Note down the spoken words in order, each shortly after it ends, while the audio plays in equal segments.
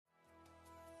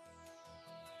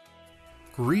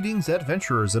Greetings,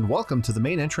 adventurers, and welcome to the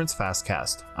Main Entrance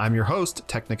FastCast. I'm your host,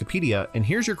 Technicopedia, and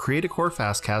here's your CreatiCore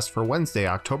FastCast for Wednesday,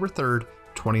 October 3rd,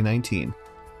 2019.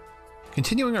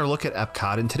 Continuing our look at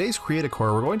Epcot, in today's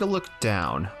CreatiCore, we're going to look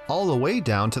down, all the way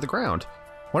down to the ground.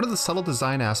 One of the subtle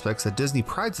design aspects that Disney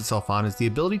prides itself on is the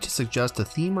ability to suggest a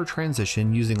theme or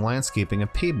transition using landscaping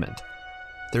and pavement.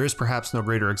 There is perhaps no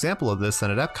greater example of this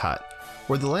than at Epcot,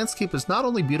 where the landscape is not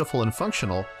only beautiful and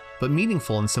functional, but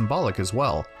meaningful and symbolic as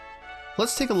well.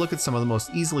 Let's take a look at some of the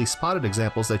most easily spotted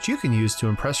examples that you can use to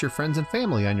impress your friends and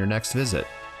family on your next visit.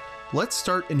 Let's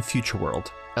start in Future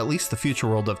World, at least the Future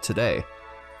World of today.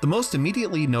 The most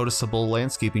immediately noticeable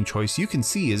landscaping choice you can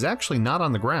see is actually not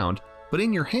on the ground, but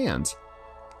in your hands.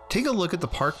 Take a look at the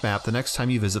park map the next time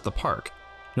you visit the park.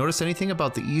 Notice anything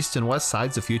about the east and west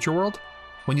sides of Future World?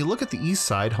 When you look at the east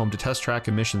side, home to Test Track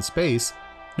and Mission Space,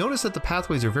 notice that the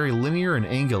pathways are very linear and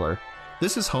angular.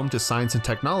 This is home to science and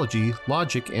technology,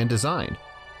 logic, and design.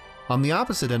 On the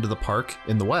opposite end of the park,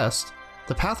 in the west,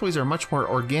 the pathways are much more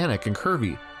organic and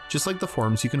curvy, just like the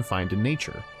forms you can find in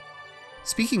nature.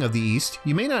 Speaking of the east,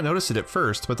 you may not notice it at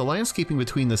first, but the landscaping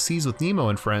between the Seas with Nemo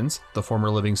and Friends, the former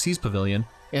Living Seas Pavilion,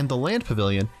 and the Land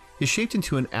Pavilion is shaped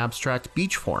into an abstract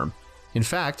beach form. In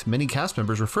fact, many cast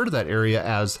members refer to that area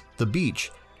as the beach,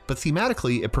 but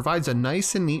thematically it provides a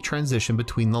nice and neat transition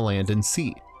between the land and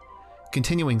sea.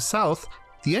 Continuing south,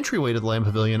 the entryway to the Land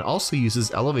Pavilion also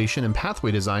uses elevation and pathway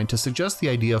design to suggest the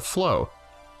idea of flow.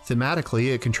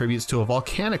 Thematically, it contributes to a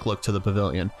volcanic look to the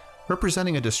pavilion,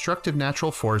 representing a destructive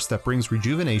natural force that brings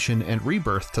rejuvenation and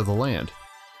rebirth to the land.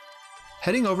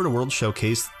 Heading over to World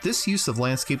Showcase, this use of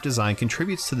landscape design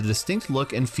contributes to the distinct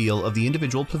look and feel of the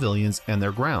individual pavilions and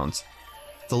their grounds.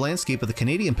 The landscape of the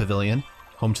Canadian Pavilion,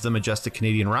 home to the majestic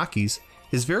Canadian Rockies,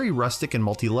 is very rustic and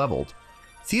multi-leveled.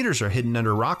 Theaters are hidden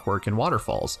under rockwork and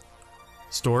waterfalls.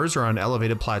 Stores are on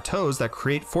elevated plateaus that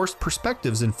create forced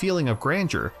perspectives and feeling of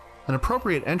grandeur, an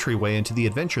appropriate entryway into the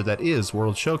adventure that is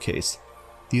World Showcase.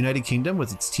 The United Kingdom,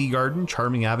 with its tea garden,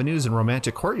 charming avenues, and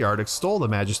romantic courtyard, extol the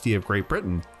majesty of Great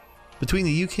Britain. Between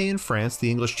the UK and France,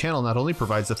 the English Channel not only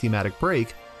provides a thematic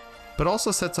break, but also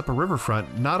sets up a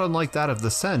riverfront not unlike that of the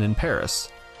Seine in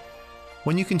Paris.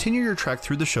 When you continue your trek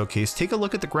through the showcase, take a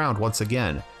look at the ground once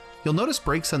again. You'll notice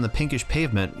breaks on the pinkish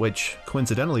pavement, which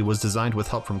coincidentally was designed with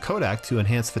help from Kodak to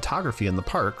enhance photography in the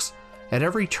parks, at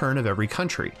every turn of every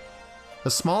country. A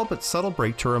small but subtle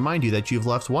break to remind you that you've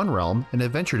left one realm and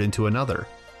have ventured into another.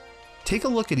 Take a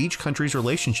look at each country's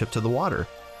relationship to the water.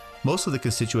 Most of the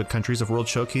constituent countries of World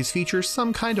Showcase feature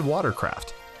some kind of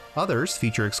watercraft. Others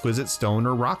feature exquisite stone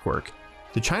or rockwork.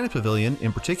 The China Pavilion,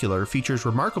 in particular, features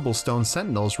remarkable stone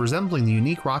sentinels resembling the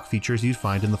unique rock features you'd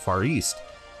find in the Far East.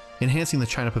 Enhancing the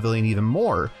China Pavilion even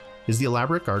more is the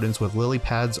elaborate gardens with lily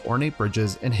pads, ornate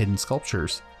bridges, and hidden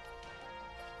sculptures.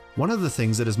 One of the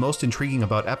things that is most intriguing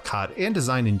about Epcot and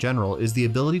design in general is the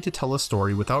ability to tell a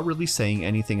story without really saying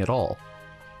anything at all.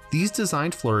 These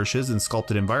designed flourishes and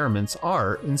sculpted environments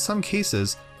are, in some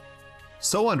cases,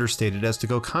 so understated as to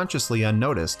go consciously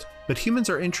unnoticed, but humans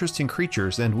are interesting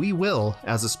creatures and we will,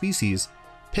 as a species,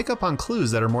 pick up on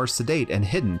clues that are more sedate and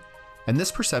hidden, and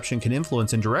this perception can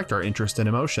influence and direct our interest and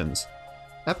emotions.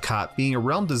 Epcot, being a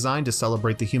realm designed to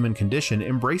celebrate the human condition,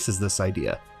 embraces this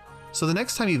idea. So the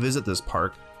next time you visit this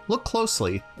park, look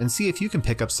closely and see if you can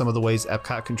pick up some of the ways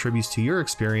Epcot contributes to your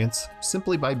experience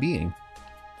simply by being.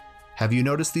 Have you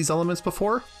noticed these elements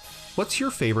before? What's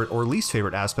your favorite or least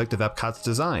favorite aspect of Epcot's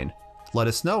design? Let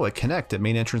us know at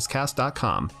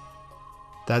connect@mainentranceCast.com.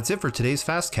 That's it for today's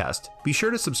FastCast. Be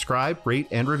sure to subscribe, rate,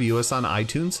 and review us on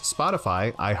iTunes,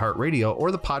 Spotify, iHeartRadio,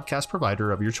 or the podcast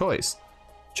provider of your choice.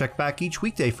 Check back each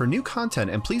weekday for new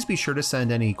content, and please be sure to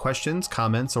send any questions,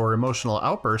 comments, or emotional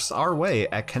outbursts our way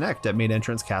at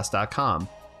connect@mainentranceCast.com.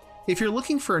 If you're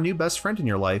looking for a new best friend in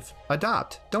your life,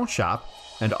 adopt, don't shop,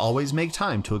 and always make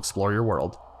time to explore your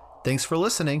world. Thanks for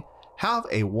listening. Have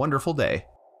a wonderful day.